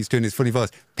Norman, keeps doing his funny voice.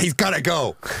 He's got to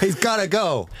go. He's got to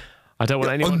go. I don't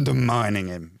want anyone undermining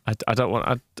him. I don't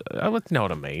want. I would know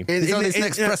what I mean.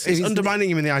 It's undermining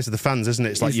him in the eyes of the fans, isn't it?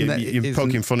 It's like you're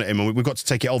poking fun at him, and we've got to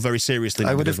take it all very seriously.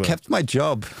 I would have kept my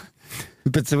job,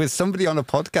 but there was somebody on a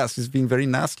podcast who's been very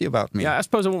nasty about me. Yeah, I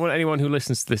suppose I won't want anyone who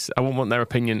listens to this. I won't want their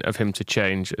opinion of him to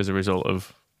change as a result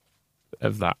of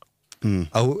that.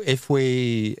 Oh, if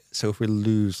we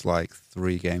lose like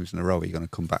 3 games in a row, are you going to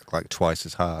come back like twice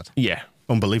as hard? Yeah.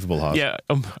 Unbelievable hard. Yeah,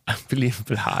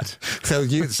 unbelievable hard.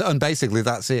 And basically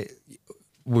that's it.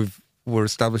 We're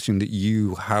establishing that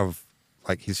you have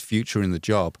like his future in the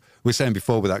job. We were saying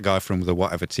before with that guy from the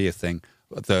whatever tier thing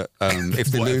that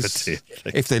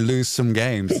if they lose some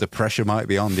games, the pressure might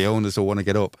be on. The owners will want to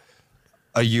get up.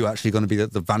 Are you actually going to be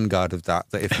the vanguard of that?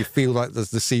 That if you feel like the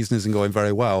season isn't going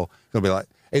very well, you're going to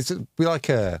be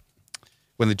like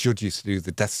when the judge used to do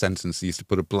the death sentence, he used to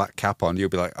put a black cap on. You'll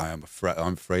be like, I'm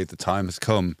afraid the time has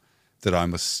come that I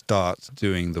must start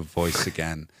doing the voice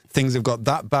again. Things have got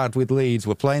that bad with Leeds.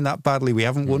 We're playing that badly. We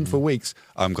haven't won for weeks.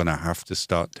 I'm going to have to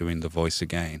start doing the voice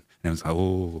again. And it was like,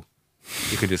 oh,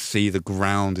 you could just see the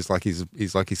ground. It's like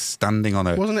he's standing on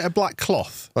a... Wasn't it a black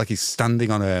cloth? Like he's standing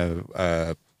on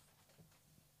a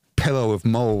pillow of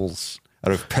moles.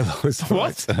 Or of pillows.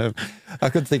 What? I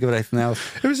couldn't think of anything else.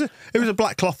 It was a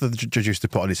black cloth that the judge used to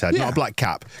put on his head, not a black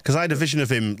cap. Because I had a vision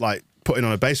of him like putting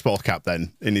on a baseball cap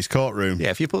then in his courtroom.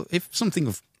 Yeah, if something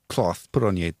of cloth put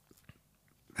on your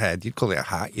head, you'd call it a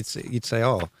hat. You'd say,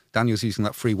 oh, Daniel's using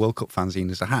that free World Cup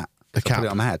fanzine as a hat. A cap. Put it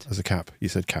on my head. As a cap. You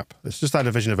said cap. It's just I had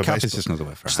a vision of a cap baseball. Is just another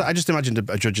word for a hat. I just imagined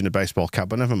a judge in a baseball cap,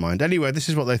 but never mind. Anyway, this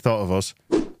is what they thought of us.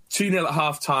 2-0 at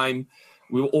half-time.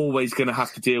 We were always going to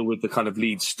have to deal with the kind of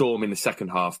Leeds storm in the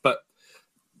second half. But,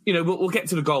 you know, we'll get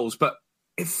to the goals. But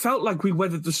it felt like we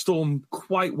weathered the storm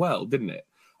quite well, didn't it?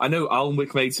 I know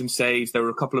Alnwick made some saves. There were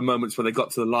a couple of moments where they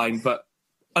got to the line. But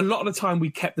a lot of the time we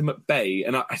kept them at bay.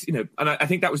 And, I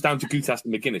think that was down to Gutas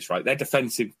and McGuinness, right? Their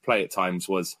defensive play at times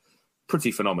was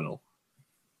pretty phenomenal.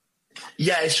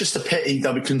 Yeah, it's just a pity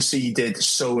that we conceded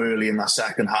so early in that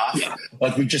second half. Yeah.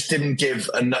 Like, we just didn't give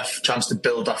enough chance to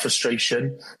build that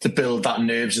frustration, to build that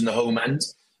nerves in the home end.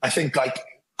 I think, like,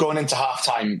 going into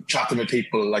half-time, chatting with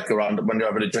people, like, around when they're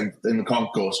having a drink in the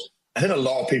concourse, I think a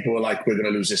lot of people were like, we're going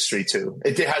to lose this 3-2.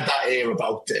 It had that air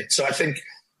about it. So I think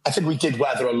we did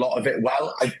weather a lot of it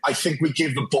well. I think we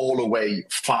give the ball away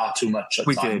far too much at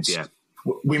times. We did, yeah.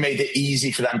 We made it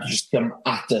easy for them to just come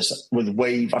at us with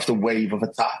wave after wave of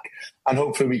attack. And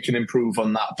hopefully we can improve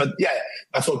on that. But yeah,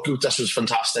 I thought Gutas was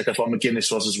fantastic. I thought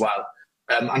McGuinness was as well.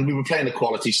 And we were playing a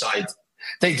quality side.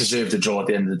 They deserved a draw at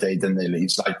the end of the day, didn't they,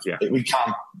 Leeds? We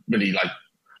can't really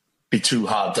be too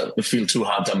hard, feel too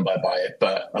hard done by it.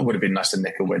 But it would have been nice to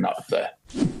nick a win out of there.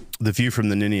 The view from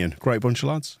the Ninian. Great bunch of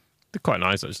lads. They're quite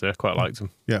nice, actually. I quite liked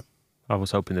them. Yeah. I was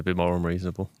hoping they'd be more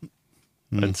unreasonable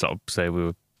and sort of say we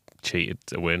were cheated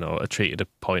to win or treated a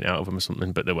point out of them or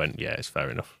something, but they went, yeah, it's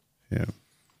fair enough. Yeah.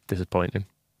 Disappointing.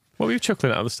 What were you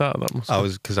chuckling at the start of that? I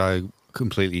was, because I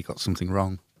completely got something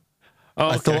wrong. Oh,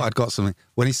 I thought I'd got something.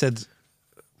 When he said,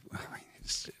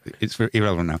 it's very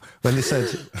irrelevant now. When they said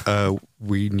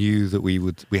we knew that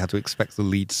we had to expect the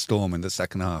Leeds Storm in the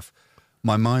second half,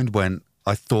 my mind went,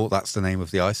 I thought that's the name of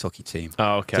the ice hockey team.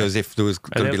 Oh, okay. So as if there was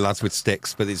going to be lads with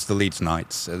sticks, but it's the Leeds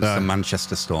Knights. It's the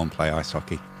Manchester Storm play ice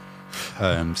hockey.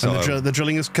 And the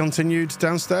drilling has continued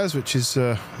downstairs, which is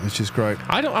great.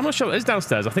 I'm not sure it is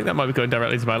downstairs. I think that might be going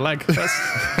directly to my leg.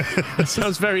 That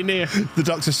sounds very near. The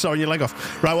doctor's sawing your leg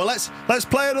off. Right. Well, let's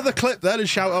play another clip then and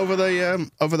shout over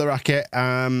the racket.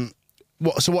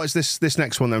 What is this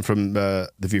next one then from the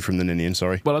view from the Ninian?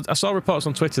 Sorry. Well, I saw reports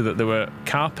on Twitter that there were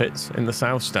carpets in the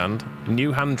south stand,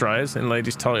 new hand dryers in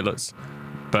ladies' toilets,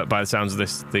 but by the sounds of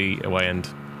this, the away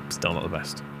end still not the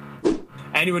best.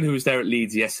 Anyone who was there at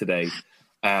Leeds yesterday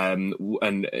and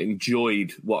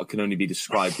enjoyed what can only be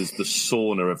described as the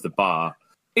sauna of the bar.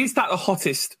 Is that the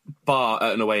hottest bar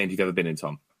at an away end you've ever been in,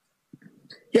 Tom?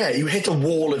 Yeah, you hit a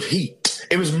wall of heat.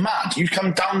 It was mad. You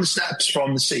come down the steps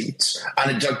from the seats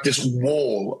and it's like this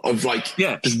wall of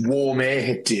just warm air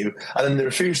hit you. And then they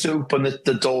refused to open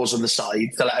the doors on the side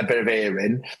to let a bit of air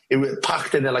in. It was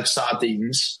packed in there like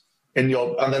sardines and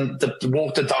then the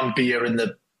watered down beer in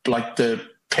the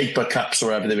paper cups or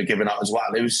whatever they were giving out as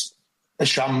well. It was a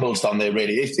shambles down there,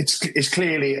 really. It's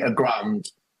clearly a ground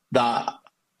that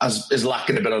is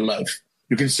lacking a bit of love.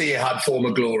 You can see it had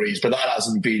former glories, but that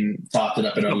hasn't been started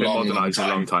up in a long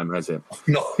time, has it?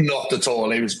 Not at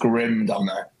all. It was grim down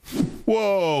there.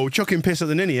 Whoa, chucking piss at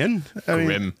the Ninian.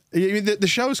 Grim. The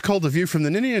show's called The View from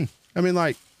the Ninian. I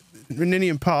mean,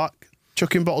 Ninian Park,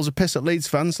 chucking bottles of piss at Leeds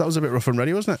fans. That was a bit rough and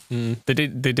ready, wasn't it? They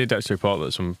did actually report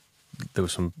that some there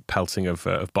was some pelting of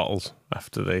bottles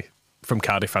from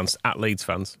Cardiff fans at Leeds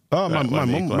fans. Oh, my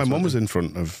mum was in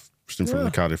front of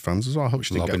the Cardiff fans as well. I hope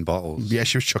she didn't Lobbing bottles. Yeah,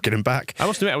 she was chucking them back. I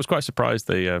must admit, I was quite surprised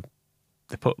they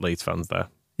put Leeds fans there.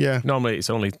 Yeah. Normally,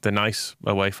 it's only the nice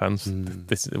away fans.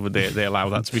 They allow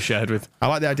that to be shared with. I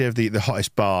like the idea of the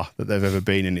hottest bar that they've ever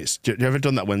been in. Have you ever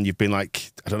done that when you've been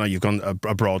like, I don't know, you've gone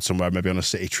abroad somewhere, maybe on a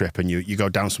city trip, and you go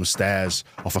down some stairs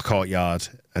off a courtyard,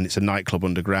 and it's a nightclub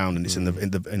underground, and it's in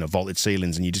the vaulted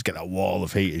ceilings, and you just get that wall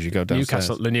of heat as you go downstairs.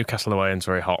 The Newcastle away end's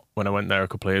very hot. When I went there a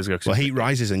couple of years ago, well, heat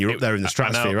rises, and you're up there in the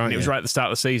stratosphere, right? It was right at the start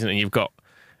of the season, and you've got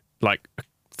like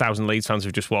 1,000 Leeds fans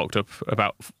who've just walked up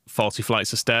about 40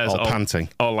 flights of stairs, all panting,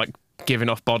 all like giving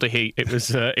off body heat. It was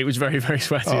very, very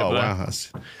sweaty. Oh up there.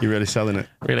 Wow, you're really selling it.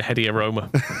 Really heady aroma.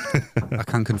 I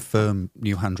can confirm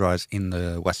new hand dryers in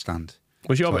the West Stand.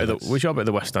 Was your bit of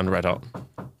the West Stand red hot?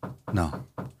 No.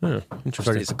 Oh,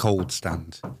 interesting. It's a cold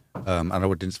stand, and I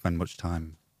didn't spend much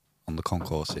time on the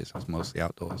concourses. I was mostly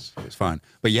outdoors. It was fine,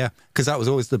 but yeah, because that was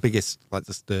always the biggest, like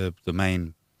the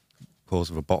main cause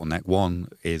of a bottleneck. One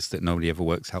is that nobody ever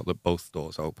works out that both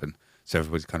doors open, so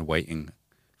everybody's kind of waiting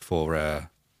for a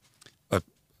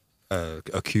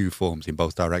queue forms in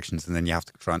both directions, and then you have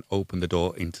to try and open the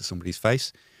door into somebody's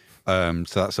face. So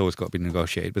that's always got to be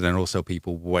negotiated. But then also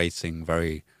people waiting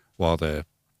while the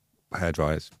hand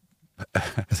dryers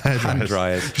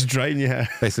just drain your hair,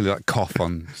 basically like cough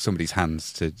on somebody's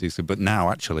hands to do so. But now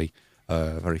actually,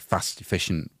 very fast,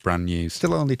 efficient, brand new.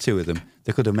 Still only 2 of them.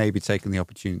 They could have maybe taken the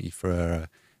opportunity for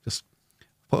just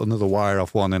put another wire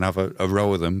off one and have a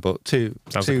row of them, but two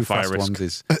fast ones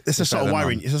is. It's a sort of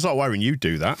wiring. It's a sort of wiring you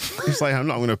do that. It's like I'm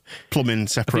not going to plumb in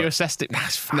separate. Have you assessed it?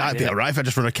 That's fine. No, it'd be all right if I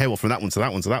just run a cable from that one to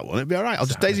that one to that one. It'd be all right. I'll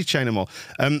just daisy chain them all.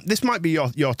 This might be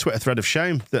your Twitter thread of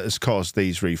shame that has caused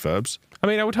these refurbs. I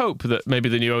mean, I would hope that maybe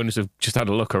the new owners have just had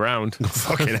a look around.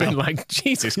 Fucking been like,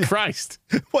 Jesus Christ,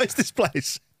 what is this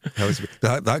place?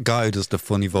 That guy who does the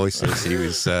funny voices, he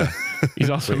was. He's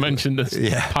also mentioned as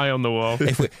pie on the wall.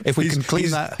 If we can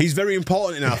clean that, he's very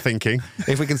important in our thinking.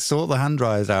 If we can sort the hand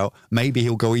dryers out, maybe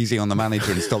he'll go easy on the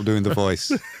manager and stop doing the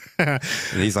voice. And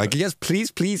he's like, yes,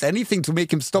 please, anything to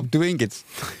make him stop doing it.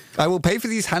 I will pay for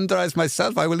these hand dryers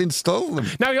myself. I will install them.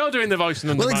 Now you're doing the voice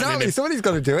and well, exactly. him. Somebody's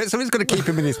got to do it. Somebody's got to keep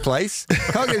him in his place.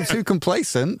 Can't get him too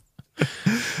complacent.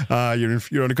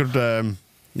 You're in a good.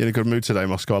 You're in a good mood today,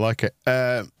 Moscow. I like it.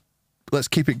 Let's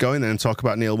keep it going then and talk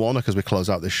about Neil Warnock as we close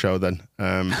out this show then.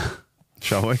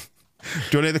 Shall we? Do you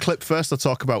want to hear the clip first or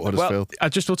talk about Huddersfield? Well,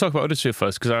 we'll talk about Huddersfield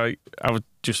first because I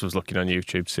was looking on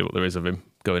YouTube to see what there is of him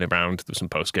going around. There's some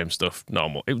post-game stuff.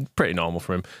 Normal. It was pretty normal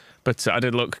for him. But I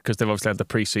did look because they've obviously had the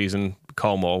pre-season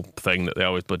Cornwall thing that they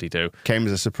always bloody do. Came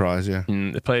as a surprise, yeah.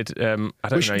 They played, I don't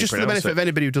know just for the benefit of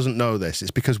anybody who doesn't know this,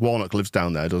 it's because Warnock lives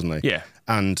down there, doesn't he? Yeah.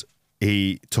 And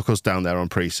he took us down there on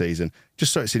pre-season,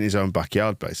 just so it's in his own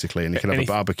backyard, basically, and he can have a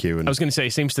barbecue. And I was going to say, he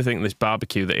seems to think this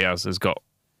barbecue that he has got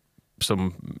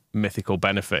some mythical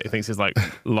benefit. He thinks it's like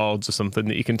Lords or something,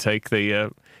 that you can take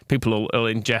the... people will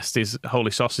ingest his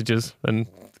holy sausages and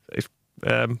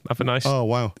have a nice... Oh,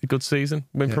 wow. A good season,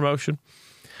 win promotion.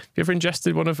 Have you ever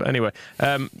ingested one of... Anyway,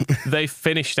 they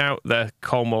finished out their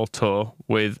Cornwall tour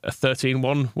with a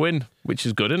 13-1 win, which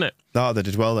is good, isn't it? Oh, they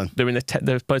did well then. They're in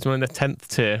they played in the 10th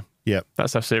tier. Yeah.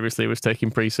 That's how seriously he was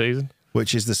taking pre-season.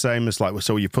 Which is the same as, like,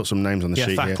 so you put some names on the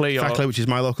sheet Thackley here. Thackley, which is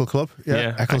my local club.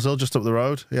 Yeah. Eccleshill, just up the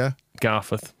road. Yeah.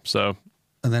 Garforth. So.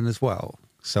 And then as well,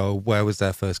 so where was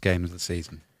their first game of the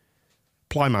season?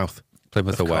 Plymouth away.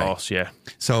 Of course, yeah.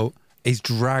 So he's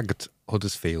dragged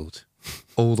Huddersfield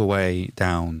all the way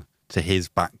down to his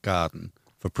back garden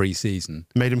for pre-season.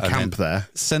 Made him camp there.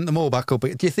 Sent them all back up.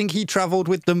 Do you think he travelled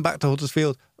with them back to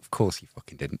Huddersfield? Of course he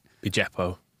fucking didn't. Be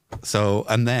Jeppo. So,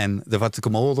 and then they've had to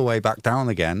come all the way back down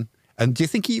again. And do you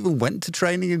think he even went to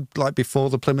training like before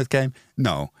the Plymouth game?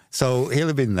 No. So he'll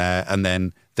have been there, and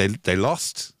then they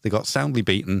lost. They got soundly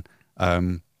beaten.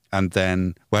 And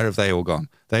then where have they all gone?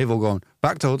 They've all gone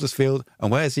back to Huddersfield.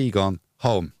 And where's he gone?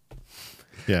 Home.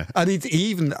 Yeah. And he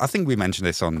even, I think we mentioned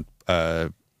this on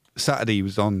Saturday, he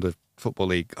was on the Football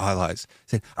League highlights,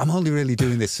 saying, I'm only really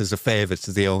doing this as a favour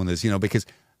to the owners, because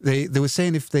they were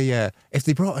saying if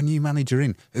they brought a new manager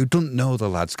in who doesn't know the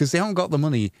lads, because they haven't got the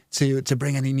money to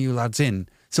bring any new lads in,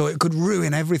 so it could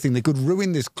ruin everything. They could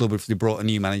ruin this club if they brought a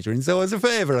new manager in. So as a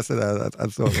favour, I said,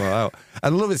 I'd sort that out. I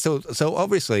love it. So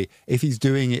obviously, if he's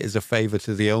doing it as a favour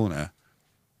to the owner,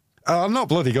 I'm not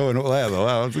bloody going up there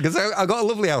though, because I got a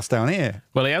lovely house down here.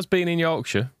 Well, he has been in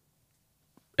Yorkshire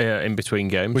in between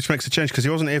games, which makes a change because he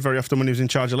wasn't here very often when he was in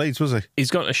charge of Leeds, was he?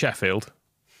 He's gone to Sheffield.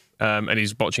 And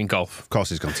he's watching golf. Of course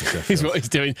he's gone to Sheffield. He's what he's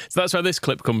doing. So that's where this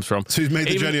clip comes from. So he's made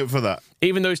the journey up for that.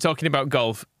 Even though he's talking about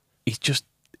golf, he's just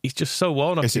he's just so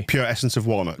Warnock. It's the pure essence of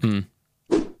Warnock.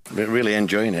 Really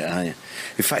enjoying it.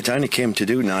 In fact, I only came to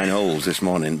do 9 holes this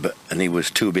morning, and he was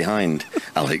 2 behind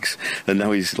Alex, and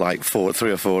now he's like 3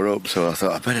 or 4 up. So I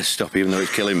thought I better stop, even though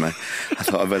it's killing me. I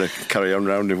thought I better carry on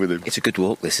rounding with him. It's a good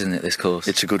walk, this, isn't it? This course.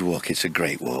 It's a good walk. It's a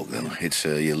great walk, though. It's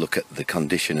you look at the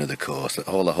condition of the course, the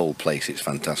whole place. It's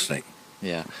fantastic.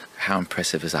 Yeah. How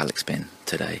impressive has Alex been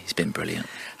today? He's been brilliant.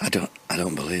 I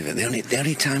don't believe it. The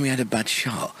only time he had a bad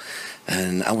shot,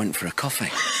 and I went for a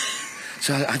coffee.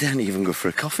 So I don't even go for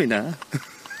a coffee now.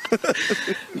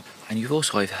 And you've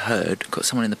also, I've heard, got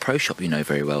someone in the pro shop you know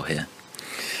very well here.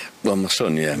 Well, my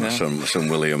son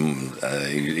William,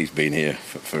 he's been here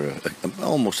for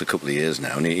almost a couple of years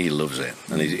now, and he loves it.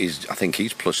 And I think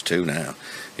he's +2 now.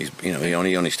 He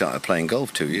only started playing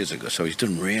golf 2 years ago, so he's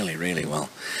done really, really well.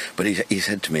 But he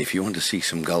said to me, if you want to see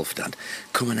some golf, Dad,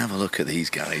 come and have a look at these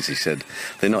guys. He said,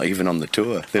 they're not even on the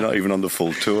tour. They're not even on the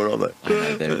full tour, are they?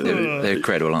 I know, they're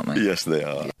incredible, aren't they? Yes, they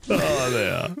are. Oh, they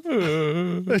are.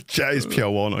 It's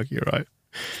pure Warnock, you're right.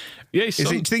 Yeah, do you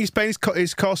think he's paying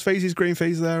his course fees, his green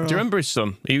fees there? Or? Do you remember his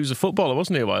son? He was a footballer,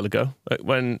 wasn't he, a while ago?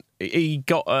 When he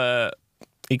got a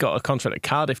contract at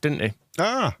Cardiff, didn't he?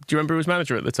 Ah. Do you remember who was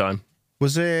manager at the time?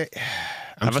 Was it...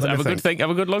 Have a good think.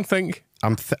 Have a good long think.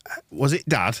 Was it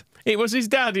Dad? It was his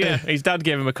dad, yeah. His dad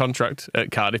gave him a contract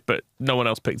at Cardiff, but no one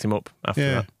else picked him up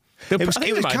after that. It was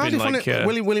Cardiff, wasn't it?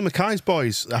 Willie Mackay's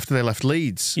boys, after they left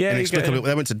Leeds. Yeah, inexplicably,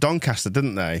 they went to Doncaster,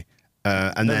 didn't they?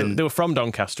 And then they were from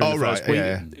Doncaster. In the first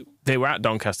week. They were at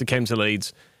Doncaster, came to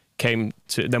Leeds, then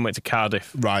went to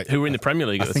Cardiff. Right. Who were in the Premier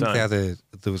League at the time. I think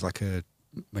there was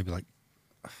maybe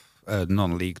a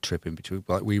non-league trip in between.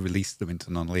 Like we released them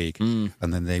into non-league, and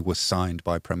then they were signed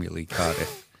by Premier League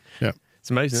Cardiff. Yeah, it's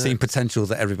amazing. Seeing potential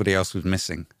that everybody else was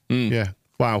missing. Yeah,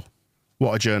 wow,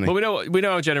 what a journey. Well, we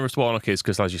know how generous Warnock is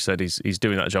because, as you said, he's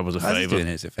doing that job as a favour. He's doing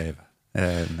it as a favour,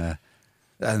 and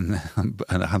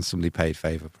a handsomely paid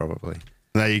favour, probably.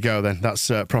 There you go. Then that's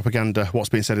propaganda. What's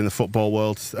been said in the football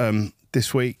world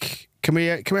this week? Can we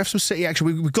have some City action?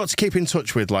 We've got to keep in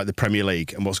touch with the Premier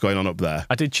League and what's going on up there.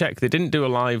 I did check. They didn't do a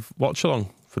live watch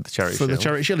along for the Charity Shield. For the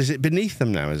Charity Shield, is it beneath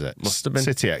them now? Is it? Must have been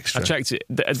City extra. I checked it.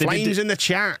 Flames in the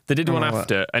chat. They did one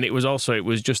after, and it was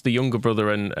just the younger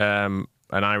brother and an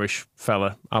Irish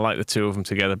fella. I like the two of them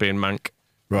together being Mank.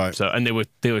 Right. So and they were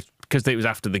because it was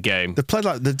after the game. They've played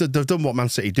they've done what Man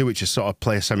City do, which is sort of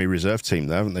play a semi-reserve team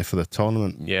there, haven't they, for the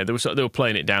tournament? Yeah, they were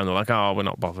playing it down. They're like, oh, we're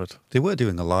not bothered. They were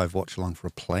doing a live watch along for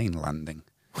a plane landing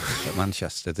at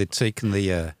Manchester. They'd taken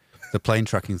the plane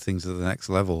tracking things to the next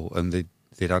level, and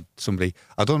they'd had somebody.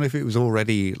 I don't know if it was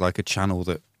already like a channel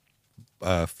that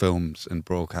films and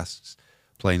broadcasts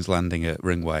planes landing at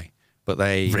Ringway. But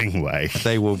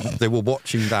they were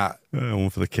watching that one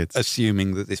for the kids,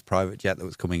 assuming that this private jet that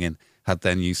was coming in had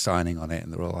their new signing on it,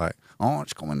 and they were all like, "Oh,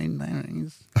 it's coming in there,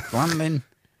 it's landing."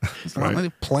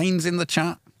 Right. Planes in the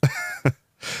chat.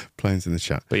 Planes in the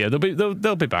chat. But yeah,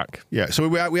 they'll be back. Yeah, so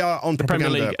we are on the propaganda.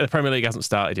 Premier League. The Premier League hasn't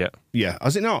started yet. Yeah,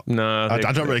 has it not? No, I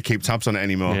don't really keep tabs on it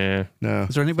anymore. Yeah, no.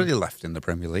 Is there anybody left in the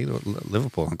Premier League?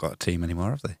 Liverpool haven't got a team anymore,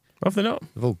 have they? Have they not?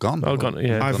 They've all gone. All gone.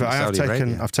 Yeah,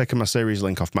 I've taken my series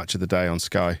link off Match of the Day on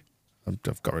Sky.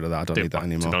 I've got rid of that. I don't need that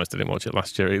anymore. To be honest, I didn't watch it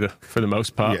last year either, for the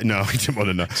most part. Yeah, no, I didn't want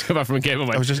to know. Come back from a game.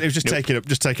 It was just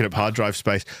taking up hard drive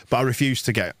space. But I refuse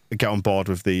to get on board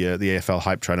with the AFL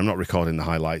hype train. I'm not recording the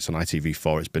highlights on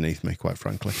ITV4. It's beneath me, quite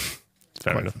frankly.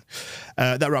 Fair enough.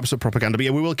 That wraps up propaganda. But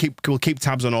yeah, we'll keep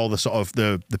tabs on all the sort of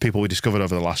the people we discovered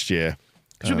over the last year.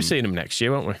 We'll be seeing them next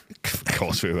year, won't we? Of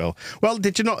course we will. Well,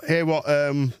 did you not hear what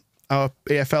our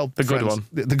EFL the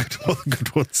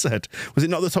good one said? Was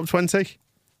it not the top 20?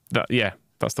 Yeah,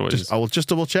 that's the way it is. I will just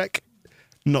double check.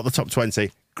 Not the top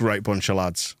 20. Great bunch of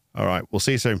lads. All right, we'll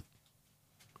see you soon.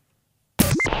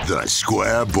 The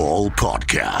Square Ball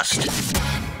Podcast.